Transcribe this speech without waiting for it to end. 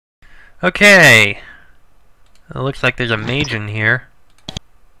Okay. It looks like there's a mage in here.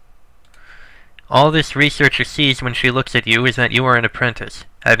 All this researcher sees when she looks at you is that you are an apprentice.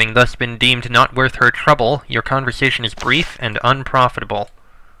 Having thus been deemed not worth her trouble, your conversation is brief and unprofitable.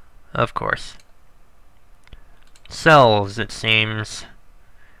 Of course. Cells, it seems.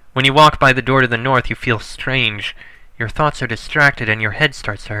 When you walk by the door to the north, you feel strange. Your thoughts are distracted and your head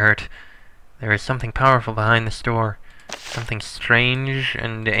starts to hurt. There is something powerful behind this door. Something strange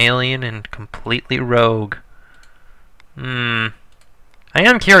and alien and completely rogue. I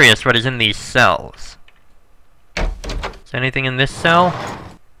am curious what is in these cells. Is anything in this cell?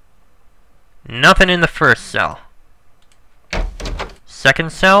 Nothing in the first cell.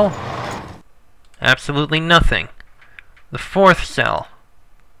 Second cell? Absolutely nothing. The fourth cell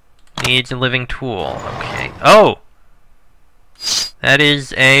needs a living tool. Okay. Oh! That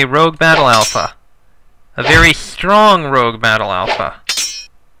is a rogue battle alpha. A very strong rogue battle alpha.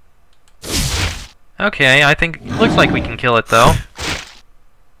 Okay, I think... looks like we can kill it, though.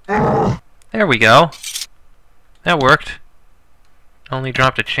 There we go. That worked. Only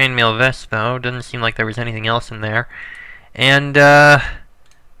dropped a chainmail vest, though. Doesn't seem like there was anything else in there. And, said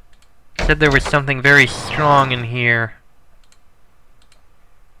there was something very strong in here.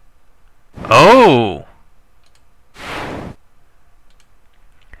 Oh!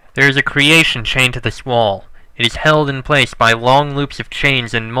 There is a creation chained to this wall. It is held in place by long loops of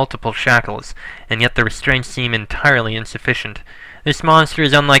chains and multiple shackles, and yet the restraints seem entirely insufficient. This monster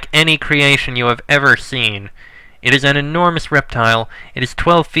is unlike any creation you have ever seen. It is an enormous reptile. It is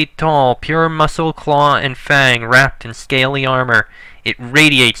 12 feet tall, pure muscle, claw, and fang, wrapped in scaly armor. It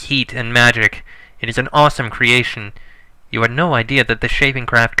radiates heat and magic. It is an awesome creation. You had no idea that the shaping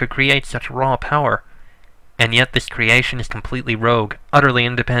craft could create such raw power. And yet this creation is completely rogue, utterly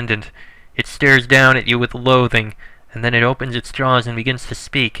independent. It stares down at you with loathing, and then it opens its jaws and begins to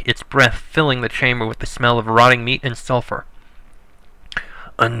speak, its breath filling the chamber with the smell of rotting meat and sulfur.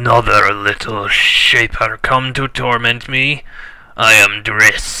 Another little shaper come to torment me. I am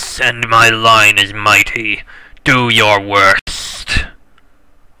Driss, and my line is mighty. Do your worst.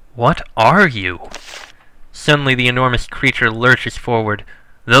 What are you? Suddenly the enormous creature lurches forward.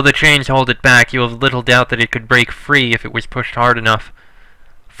 Though the chains hold it back, you have little doubt that it could break free if it was pushed hard enough.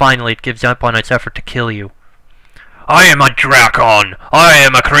 Finally, it gives up on its effort to kill you. I am a Drakon. I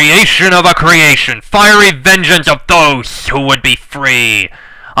am a creation of a creation, fiery vengeance of those who would be free.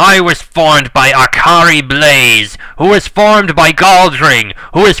 I was formed by Akari Blaze, who was formed by Galdring,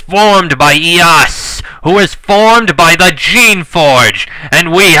 who was formed by Ias, who was formed by the Geneforge,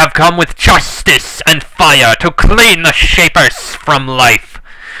 and we have come with justice and fire to clean the Shapers from life.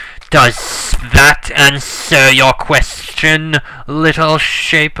 Does that answer your question, little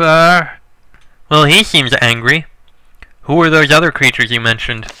Shaper? Well, he seems angry. Who were those other creatures you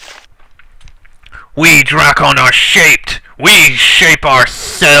mentioned? We Drakon are shaped. We shape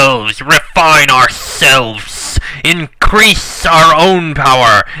ourselves, refine ourselves, increase our own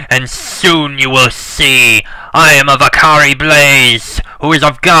power, and soon you will see I am of Akari Blaze, who is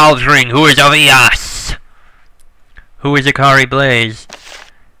of Galdring, who is of Ias. Who is Akari Blaze?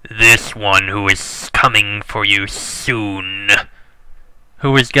 This one who is coming for you soon.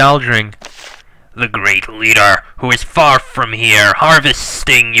 Who is Galdring? The great leader, who is far from here,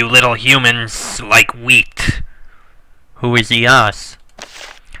 harvesting you little humans like wheat. Who is Ias?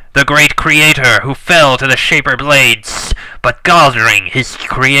 The great creator, who fell to the Shaper Blades. But Galdring, his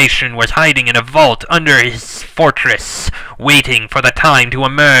creation, was hiding in a vault under his fortress, waiting for the time to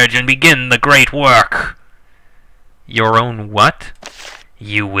emerge and begin the great work. Your own what?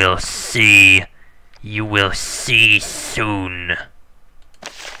 You will see. You will see soon.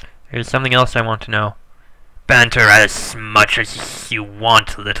 There's something else I want to know. Banter as much as you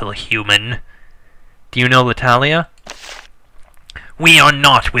want, little human. Do you know Latalia? We are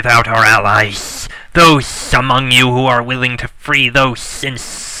not without our allies. Those among you who are willing to free those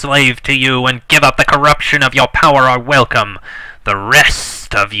enslaved to you and give up the corruption of your power are welcome. The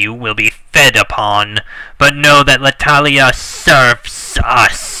rest of you will be fed upon, but know that Latalia serves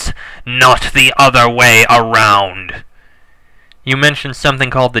us, not the other way around. You mentioned something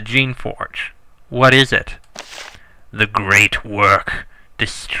called the Geneforge. What is it? The great work,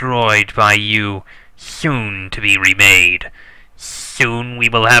 destroyed by you, soon to be remade. Soon we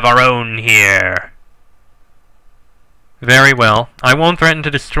will have our own here. Very well. I won't threaten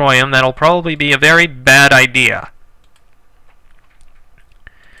to destroy him. That'll probably be a very bad idea.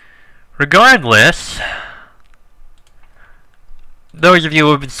 Regardless, those of you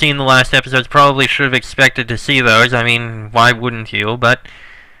who have seen the last episodes probably should have expected to see those. I mean, why wouldn't you? But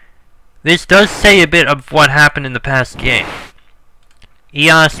this does say a bit of what happened in the past game.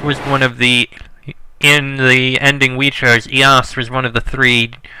 Eos was one of the... In the ending we chose, Eos was one of the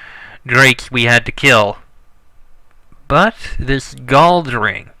 3 drakes we had to kill. But this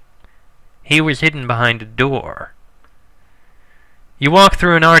Galdring, he was hidden behind a door. You walk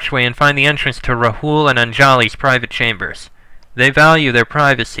through an archway and find the entrance to Rahul and Anjali's private chambers. They value their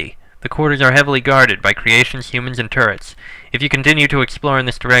privacy. The quarters are heavily guarded by creations, humans, and turrets. If you continue to explore in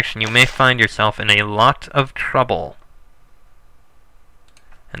this direction, you may find yourself in a lot of trouble.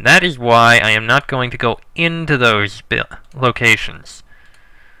 And that is why I am not going to go into those locations.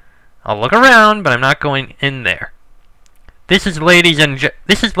 I'll look around, but I'm not going in there. This is Lady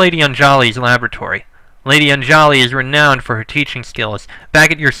Anjali's laboratory. Lady Anjali is renowned for her teaching skills.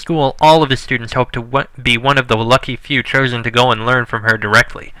 Back at your school, all of the students hope to be one of the lucky few chosen to go and learn from her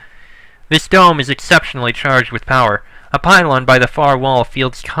directly. This dome is exceptionally charged with power. A pylon by the far wall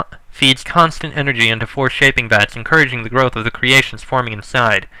feeds constant energy into 4 shaping vats, encouraging the growth of the creations forming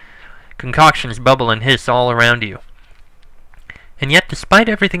inside. Concoctions bubble and hiss all around you. And yet, despite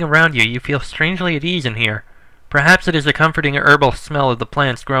everything around you, you feel strangely at ease in here. Perhaps it is the comforting herbal smell of the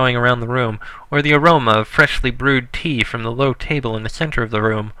plants growing around the room, or the aroma of freshly brewed tea from the low table in the center of the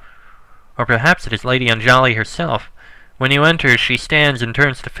room. Or perhaps it is Lady Anjali herself. When you enter, she stands and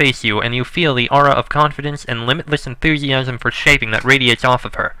turns to face you, and you feel the aura of confidence and limitless enthusiasm for shaping that radiates off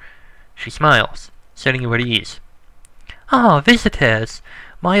of her. She smiles, setting you at ease. Ah, visitors!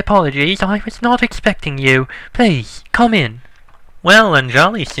 My apologies, I was not expecting you. Please, come in. Well,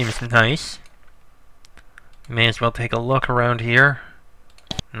 Anjali seems nice. May as well take a look around here.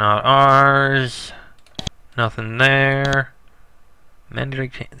 Not ours. Nothing there.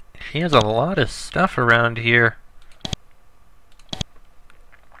 She has a lot of stuff around here.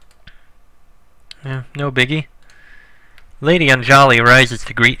 Yeah, no biggie. Lady Anjali rises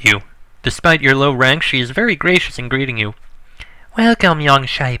to greet you. Despite your low rank, she is very gracious in greeting you. Welcome, young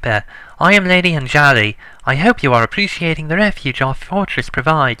Shaper. I am Lady Anjali. I hope you are appreciating the refuge our fortress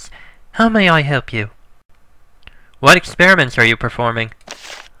provides. How may I help you? What experiments are you performing?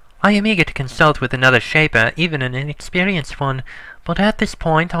 I am eager to consult with another Shaper, even an inexperienced one, but at this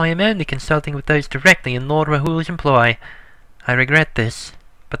point I am only consulting with those directly in Lord Rahul's employ. I regret this,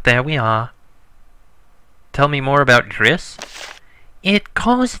 but there we are. Tell me more about Driss? It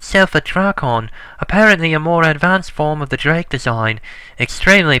calls itself a Drakon, apparently a more advanced form of the Drake design,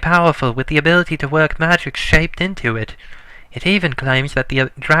 extremely powerful with the ability to work magic shaped into it. It even claims that the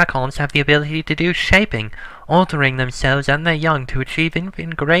Drakons have the ability to do shaping, altering themselves and their young to achieve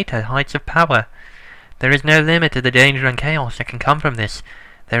even greater heights of power. There is no limit to the danger and chaos that can come from this.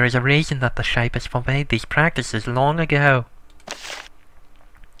 There is a reason that the Shapers forbade these practices long ago.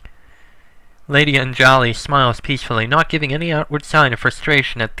 Lady Anjali smiles peacefully, not giving any outward sign of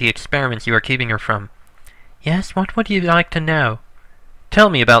frustration at the experiments you are keeping her from. Yes, what would you like to know? Tell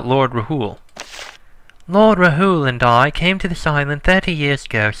me about Lord Rahul. Lord Rahul and I came to this island 30 years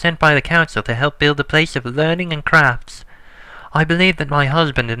ago, sent by the council to help build a place of learning and crafts. I believe that my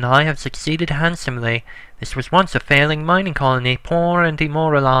husband and I have succeeded handsomely. This was once a failing mining colony, poor and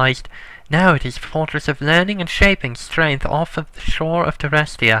demoralized. Now it is a fortress of learning and shaping strength off of the shore of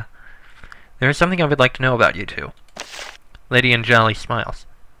Terrestia. There is something I would like to know about you two. Lady Anjali smiles.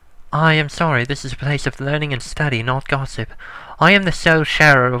 I am sorry, this is a place of learning and study, not gossip. I am the sole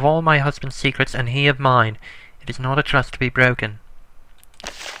sharer of all my husband's secrets, and he of mine. It is not a trust to be broken.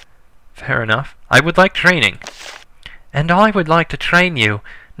 Fair enough. I would like training. And I would like to train you.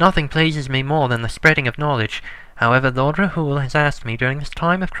 Nothing pleases me more than the spreading of knowledge. However, Lord Rahul has asked me during this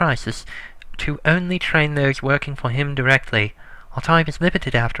time of crisis to only train those working for him directly. Our time is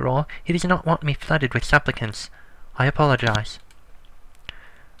limited, after all. He does not want me flooded with supplicants. I apologize.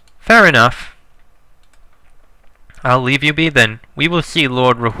 Fair enough. I'll leave you be then. We will see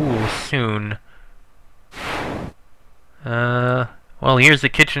Lord Rahul soon. Well, here's the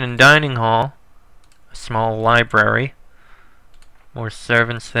kitchen and dining hall. A small library. More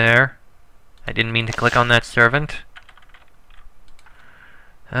servants there. I didn't mean to click on that servant.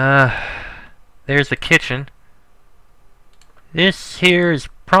 There's the kitchen. This here is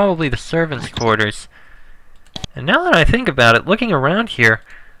probably the servants' quarters. And now that I think about it, looking around here,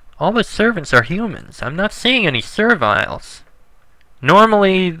 all the servants are humans. I'm not seeing any serviles.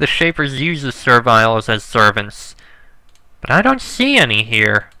 Normally, the Shapers use the serviles as servants, but I don't see any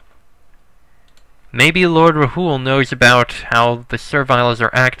here. Maybe Lord Rahul knows about how the serviles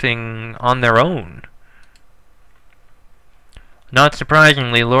are acting on their own. Not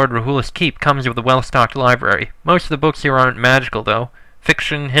surprisingly, Lord Rahul's keep comes with a well-stocked library. Most of the books here aren't magical, though.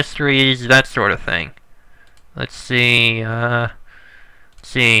 Fiction, histories, that sort of thing. Let's see,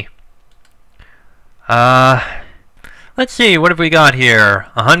 Let's see, what have we got here?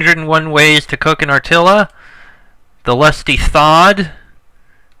 101 ways to cook an artilla. The lusty Thod.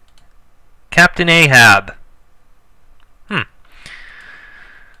 Captain Ahab.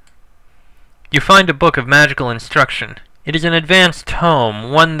 You find a book of magical instruction. It is an advanced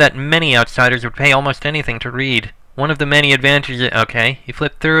tome, one that many outsiders would pay almost anything to read. One of the many advantages... Okay, you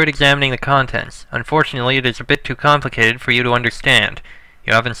flip through it, examining the contents. Unfortunately, it is a bit too complicated for you to understand.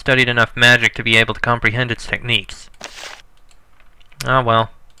 You haven't studied enough magic to be able to comprehend its techniques. Ah,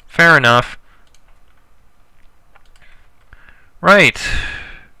 well. Fair enough. Right.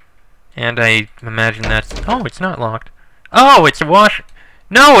 And I imagine that's... Oh, it's not locked. Oh, it's a wash...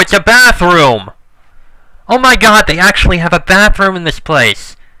 No, it's a bathroom! Oh my god, they actually have a bathroom in this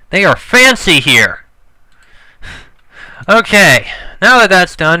place! They are fancy here! Okay, now that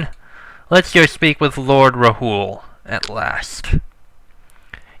that's done, let's go speak with Lord Rahul, at last.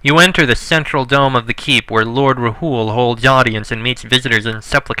 You enter the central dome of the keep, where Lord Rahul holds audience and meets visitors and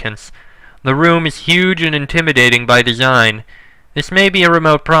supplicants. The room is huge and intimidating by design. This may be a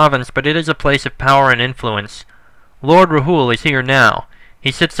remote province, but it is a place of power and influence. Lord Rahul is here now.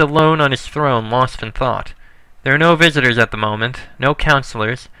 He sits alone on his throne, lost in thought. There are no visitors at the moment, no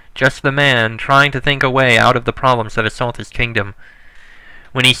counselors, just the man trying to think a way out of the problems that assault his kingdom.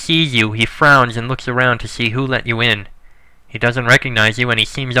 When he sees you, he frowns and looks around to see who let you in. He doesn't recognize you and he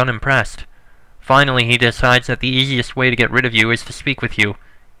seems unimpressed. Finally, he decides that the easiest way to get rid of you is to speak with you.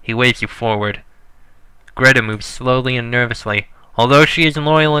 He waves you forward. Greta moves slowly and nervously. Although she is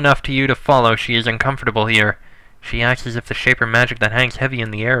loyal enough to you to follow, she is uncomfortable here. She acts as if the shaper magic that hangs heavy in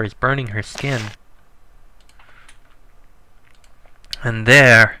the air is burning her skin. And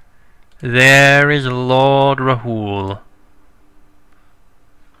there is Lord Rahul.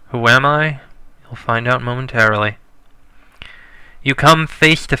 Who am I? You'll find out momentarily. You come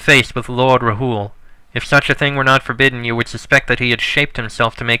face to face with Lord Rahul. If such a thing were not forbidden, you would suspect that he had shaped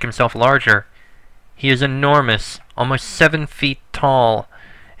himself to make himself larger. He is enormous, almost 7 feet tall,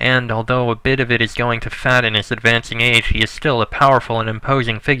 and although a bit of it is going to fat in his advancing age, he is still a powerful and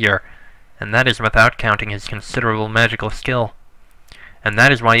imposing figure, and that is without counting his considerable magical skill. And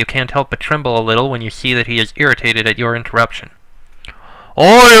that is why you can't help but tremble a little when you see that he is irritated at your interruption.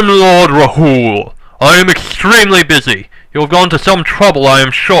 I am Lord Rahul. I am extremely busy. You have gone to some trouble, I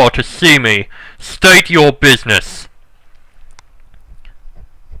am sure, to see me. State your business.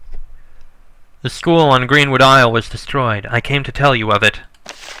 The school on Greenwood Isle was destroyed. I came to tell you of it.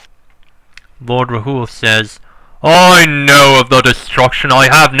 Lord Rahul says, I know of the destruction.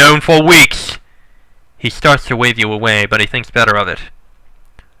 I have known for weeks. He starts to wave you away, but he thinks better of it.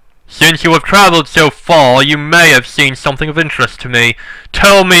 Since you have traveled so far, you may have seen something of interest to me.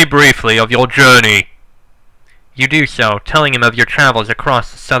 Tell me briefly of your journey. You do so, telling him of your travels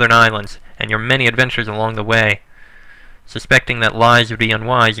across the southern islands, and your many adventures along the way. Suspecting that lies would be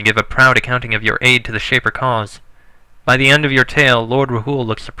unwise, you give a proud accounting of your aid to the Shaper cause. By the end of your tale, Lord Rahul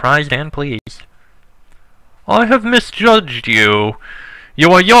looks surprised and pleased. I have misjudged you.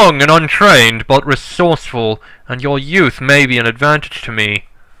 You are young and untrained, but resourceful, and your youth may be an advantage to me.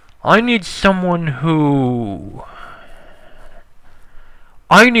 I need someone who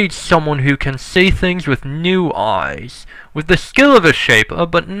can see things with new eyes, with the skill of a Shaper,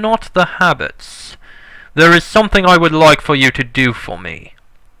 but not the habits. There is something I would like for you to do for me.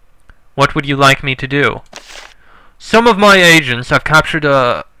 What would you like me to do? Some of my agents have captured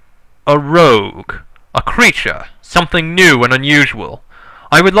a rogue, a creature, something new and unusual.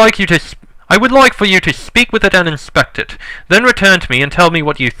 I would like for you to speak with it and inspect it, then return to me and tell me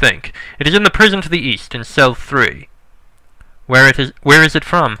what you think. It is in the prison to the east, in cell 3. Where is it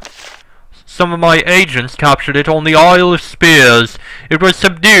from? Some of my agents captured it on the Isle of Spears. It was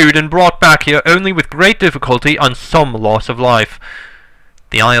subdued and brought back here only with great difficulty and some loss of life.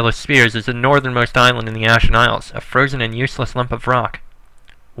 The Isle of Spears is the northernmost island in the Ashen Isles, a frozen and useless lump of rock.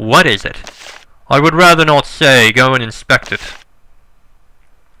 What is it? I would rather not say. Go and inspect it.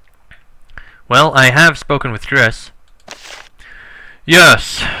 Well, I have spoken with Driss.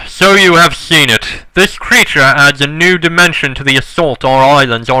 Yes, so you have seen it. This creature adds a new dimension to the assault our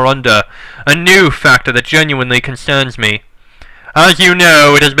islands are under, a new factor that genuinely concerns me. As you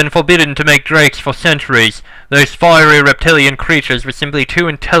know, it has been forbidden to make drakes for centuries. Those fiery reptilian creatures were simply too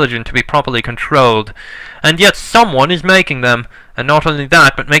intelligent to be properly controlled. And yet someone is making them, and not only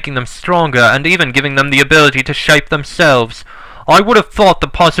that, but making them stronger, and even giving them the ability to shape themselves. I would have thought the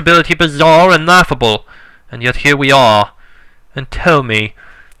possibility bizarre and laughable, and yet here we are. And tell me,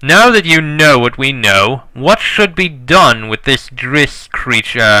 now that you know what we know, what should be done with this Driss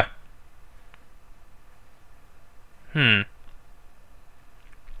creature?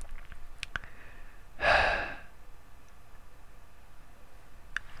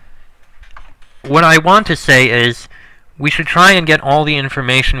 what I want to say is, we should try and get all the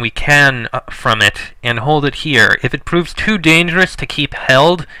information we can from it, and hold it here. If it proves too dangerous to keep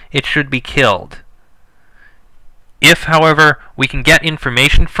held, it should be killed. If, however, we can get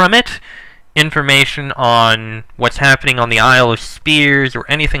information from it, information on what's happening on the Isle of Spears, or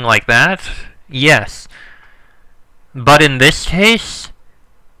anything like that, yes. But in this case,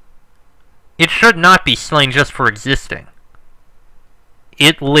 it should not be slain just for existing.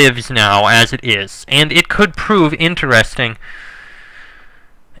 It lives now as it is, and it could prove interesting,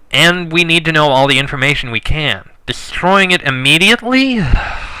 and we need to know all the information we can. Destroying it immediately?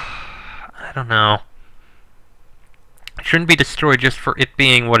 I don't know. It shouldn't be destroyed just for it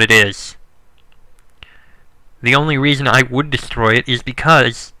being what it is. The only reason I would destroy it is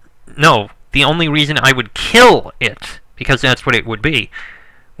because... No, the only reason I would kill it, because that's what it would be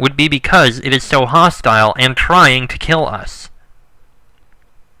because it is so hostile and trying to kill us.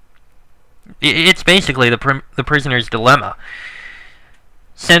 It's basically the prisoner's dilemma.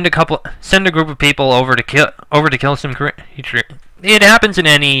 Send a group of people over to kill some creature. It happens in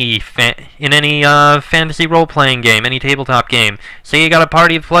any fantasy role-playing game, any tabletop game. Say you got a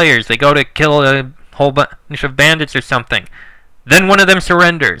party of players, they go to kill a whole bunch of bandits or something. Then one of them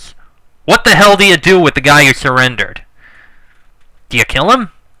surrenders. What the hell do you do with the guy who surrendered? Do you kill him?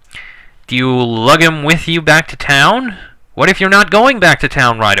 Do you lug him with you back to town? What if you're not going back to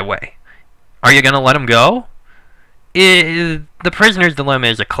town right away? Are you going to let him go? The prisoner's dilemma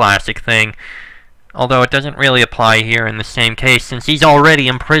is a classic thing, although it doesn't really apply here in the same case, since he's already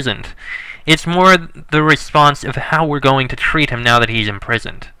imprisoned. It's more the response of how we're going to treat him now that he's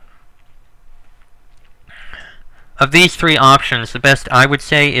imprisoned. Of these three options, the best I would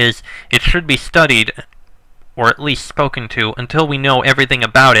say is it should be studied, or at least spoken to, until we know everything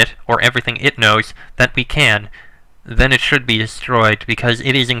about it, or everything it knows, that we can. Then it should be destroyed, because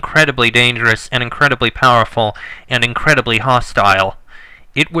it is incredibly dangerous, and incredibly powerful, and incredibly hostile.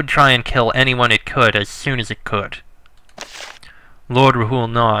 It would try and kill anyone it could as soon as it could. Lord Rahul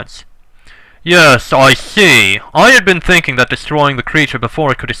nods. Yes, I see. I had been thinking that destroying the creature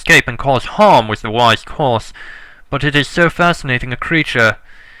before it could escape and cause harm was the wise course. But it is so fascinating a creature.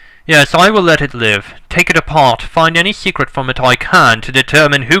 Yes, I will let it live. Take it apart, find any secret from it I can to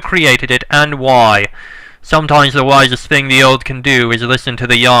determine who created it and why. Sometimes the wisest thing the old can do is listen to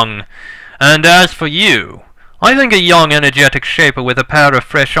the young. And as for you, I think a young, energetic shaper with a pair of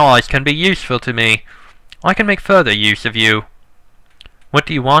fresh eyes can be useful to me. I can make further use of you. What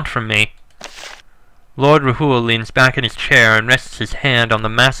do you want from me? Lord Rahul leans back in his chair and rests his hand on the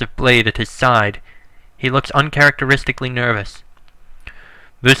massive blade at his side. He looks uncharacteristically nervous.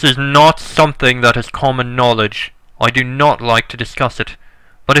 This is not something that is common knowledge. I do not like to discuss it.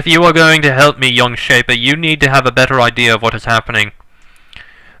 But if you are going to help me, young Shaper, you need to have a better idea of what is happening.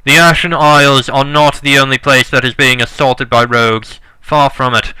 The Ashen Isles are not the only place that is being assaulted by rogues. Far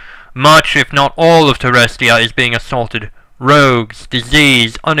from it. Much, if not all, of Terrestia is being assaulted. Rogues,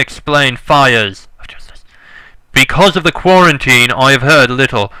 disease, unexplained fires. Because of the quarantine, I have heard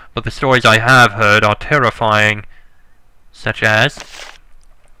little, but the stories I have heard are terrifying. Such as?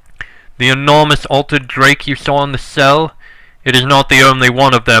 The enormous altered drake you saw in the cell? It is not the only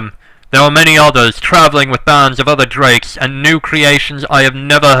one of them. There are many others, traveling with bands of other drakes, and new creations I have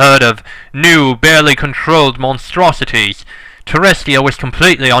never heard of. New, barely controlled monstrosities. Terrestia was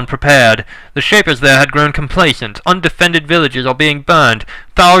completely unprepared. The Shapers there had grown complacent. Undefended villages are being burned.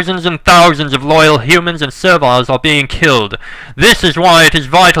 Thousands and thousands of loyal humans and serviles are being killed. This is why it is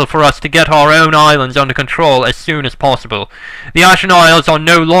vital for us to get our own islands under control as soon as possible. The Ashen Isles are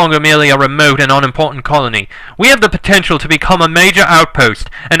no longer merely a remote and unimportant colony. We have the potential to become a major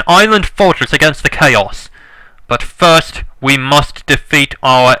outpost, an island fortress against the chaos. But first, we must defeat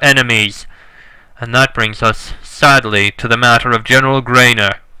our enemies. And that brings us, sadly, to the matter of General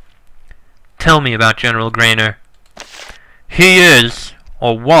Grainer. Tell me about General Grainer. He is,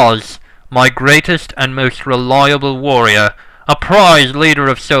 or was, my greatest and most reliable warrior, a prized leader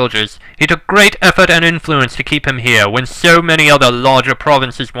of soldiers. He took great effort and influence to keep him here, when so many other larger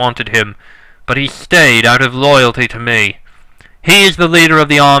provinces wanted him, but he stayed out of loyalty to me. He is the leader of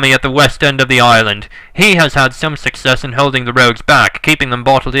the army at the west end of the island. He has had some success in holding the rogues back, keeping them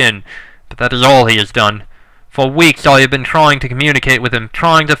bottled in, but that is all he has done. For weeks I have been trying to communicate with him,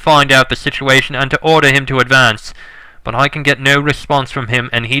 trying to find out the situation and to order him to advance. But I can get no response from him,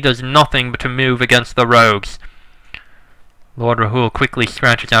 and he does nothing but to move against the rogues. Lord Rahul quickly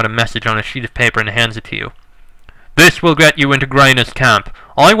scratches out a message on a sheet of paper and hands it to you. This will get you into Grainer's camp.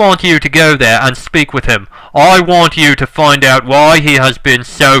 I want you to go there and speak with him. I want you to find out why he has been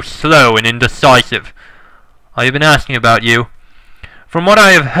so slow and indecisive. I have been asking about you. From what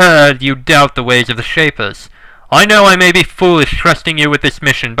I have heard, you doubt the ways of the Shapers. I know I may be foolish trusting you with this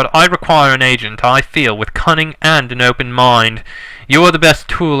mission, but I require an agent, I feel, with cunning and an open mind. You are the best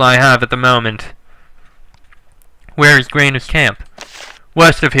tool I have at the moment. Where is Grainer's camp?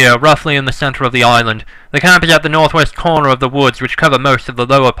 West of here, roughly in the center of the island. The camp is at the northwest corner of the woods, which cover most of the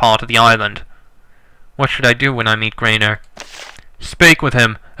lower part of the island. What should I do when I meet Grainer? Speak with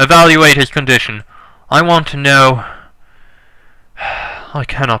him. Evaluate his condition. I want to know... I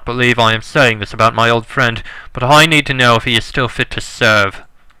cannot believe I am saying this about my old friend, but I need to know if he is still fit to serve.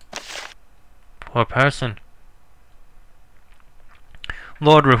 Poor person.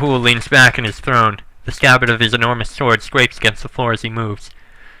 Lord Rahul leans back in his throne. The scabbard of his enormous sword scrapes against the floor as he moves.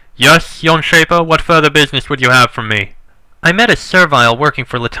 Yes, young Shaper, what further business would you have from me? I met a servile working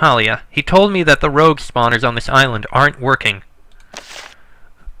for Latalia. He told me that the rogue spawners on this island aren't working.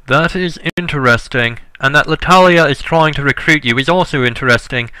 That is interesting, and that Latalia is trying to recruit you is also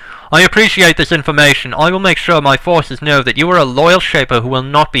interesting. I appreciate this information. I will make sure my forces know that you are a loyal Shaper who will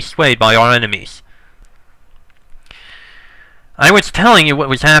not be swayed by our enemies. I was telling you what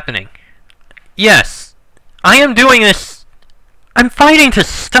was happening. Yes, I am doing this. I'm fighting to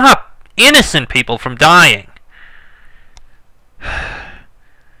stop innocent people from dying.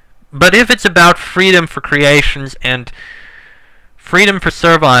 But if it's about freedom for creations and freedom for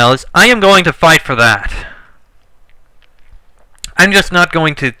serviles, I am going to fight for that. I'm just not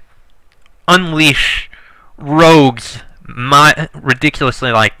going to unleash rogues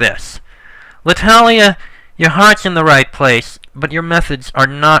ridiculously like this. Latalia, your heart's in the right place, but your methods are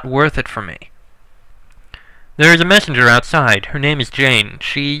not worth it for me. There is a messenger outside. Her name is Jane.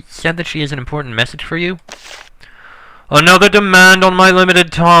 She said that she has an important message for you. Another demand on my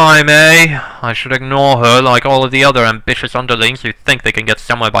limited time, eh? I should ignore her like all of the other ambitious underlings who think they can get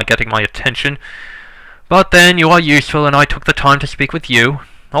somewhere by getting my attention. But then you are useful, and I took the time to speak with you.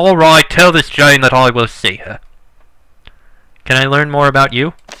 All right, tell this Jane that I will see her. Can I learn more about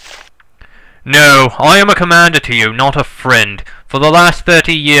you? No, I am a commander to you, not a friend. For the last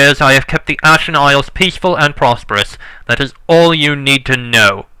 30 years I have kept the Ashen Isles peaceful and prosperous. That is all you need to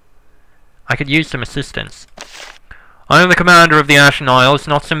know. I could use some assistance. I am the commander of the Ashen Isles,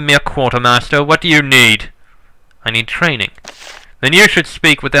 not some mere quartermaster. What do you need? I need training. Then you should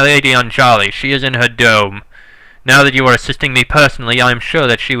speak with the Lady Anjali. She is in her dome. Now that you are assisting me personally, I am sure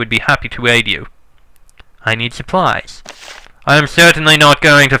that she would be happy to aid you. I need supplies. I am certainly not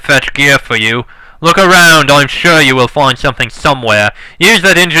going to fetch gear for you. Look around, I'm sure you will find something somewhere. Use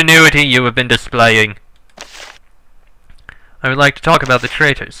that ingenuity you have been displaying. I would like to talk about the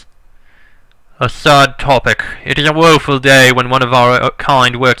traitors. A sad topic. It is a woeful day when one of our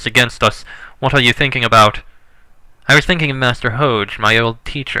kind works against us. What are you thinking about? I was thinking of Master Hoge, my old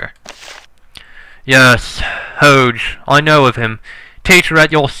teacher. Yes, Hoge. I know of him. Teacher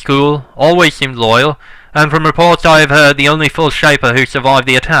at your school. Always seemed loyal. And from reports I have heard, the only full Shaper who survived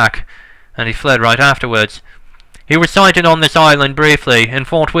the attack. And he fled right afterwards. He was sighted on this island briefly, in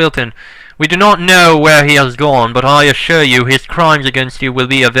Fort Wilton. We do not know where he has gone, but I assure you his crimes against you will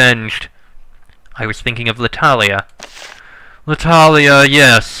be avenged. I was thinking of Latalia. Latalia,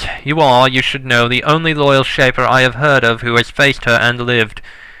 yes. You are, you should know, the only loyal Shaper I have heard of who has faced her and lived.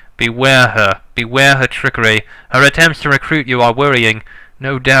 Beware her. Beware her trickery. Her attempts to recruit you are worrying.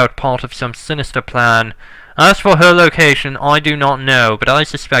 No doubt part of some sinister plan. As for her location, I do not know, but I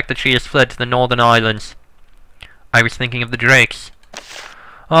suspect that she has fled to the northern islands. I was thinking of the Drakes.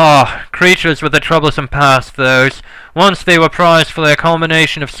 Ah, creatures with a troublesome past, those. Once they were prized for their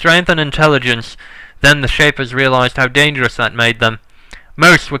combination of strength and intelligence. Then the Shapers realized how dangerous that made them.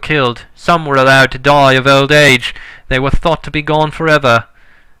 Most were killed. Some were allowed to die of old age. They were thought to be gone forever.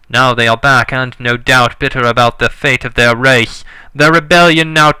 Now they are back, and no doubt bitter about the fate of their race. Their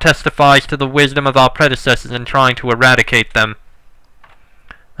rebellion now testifies to the wisdom of our predecessors in trying to eradicate them.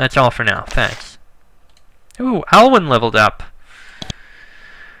 That's all for now. Thanks. Ooh, Alwyn leveled up.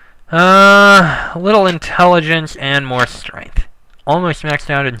 A little intelligence and more strength. Almost maxed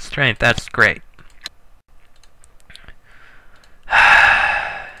out in strength. That's great.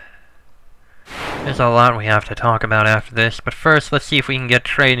 There's a lot we have to talk about after this, but first let's see if we can get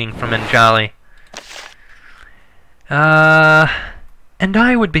training from Anjali. And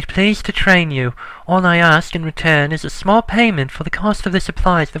I would be pleased to train you. All I ask in return is a small payment for the cost of the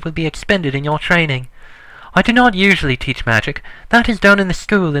supplies that will be expended in your training. I do not usually teach magic. That is done in the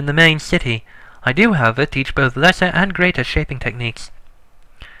school in the main city. I do, however, teach both lesser and greater shaping techniques.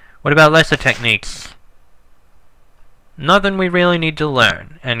 What about lesser techniques? Nothing we really need to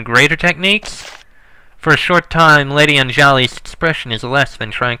learn. And greater techniques? For a short time, Lady Anjali's expression is less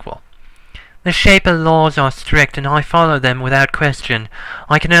than tranquil. The Shaper laws are strict, and I follow them without question.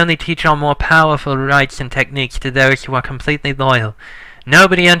 I can only teach our more powerful rites and techniques to those who are completely loyal.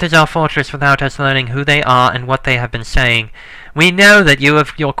 Nobody enters our fortress without us learning who they are and what they have been saying. We know that you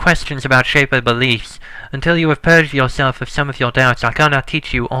have your questions about Shaper beliefs. Until you have purged yourself of some of your doubts, I cannot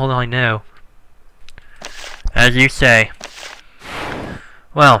teach you all I know. As you say.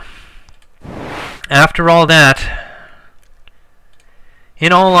 Well, after all that,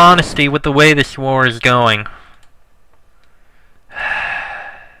 in all honesty, with the way this war is going,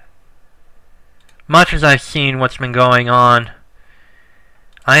 much as I've seen what's been going on,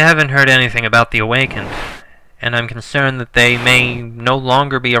 I haven't heard anything about the Awakened, and I'm concerned that they may no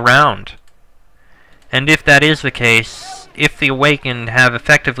longer be around. And if that is the case, if the Awakened have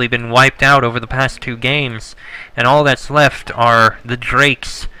effectively been wiped out over the past 2 games, and all that's left are the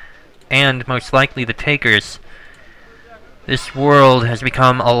Drakes, and most likely the Takers, this world has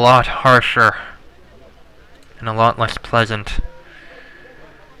become a lot harsher, and a lot less pleasant.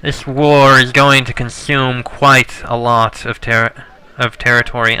 This war is going to consume quite a lot of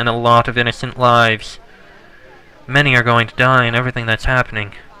territory and a lot of innocent lives. Many are going to die in everything that's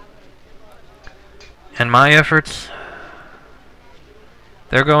happening. And my efforts,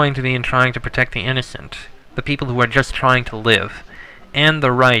 they're going to be in trying to protect the innocent, the people who are just trying to live, and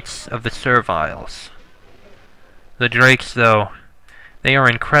the rights of the serviles. The Drakes, though, they are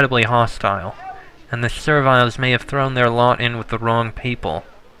incredibly hostile, and the serviles may have thrown their lot in with the wrong people.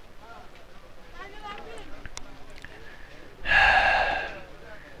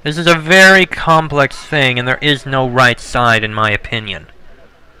 This is a very complex thing, and there is no right side, in my opinion.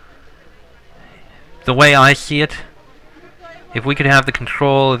 The way I see it, if we could have the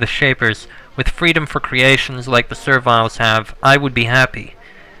control of the Shapers, with freedom for creations like the serviles have, I would be happy.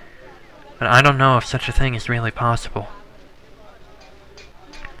 But I don't know if such a thing is really possible.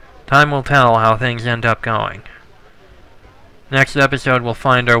 Time will tell how things end up going. Next episode we'll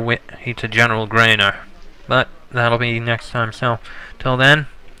find our way to General Grainer. But that'll be next time, so till then,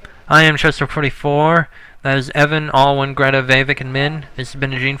 I am Chester44. That is Evan, Alwyn, Greta, Vavik, and Min. This has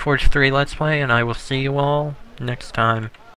been a Geneforge 3 Let's Play, and I will see you all next time.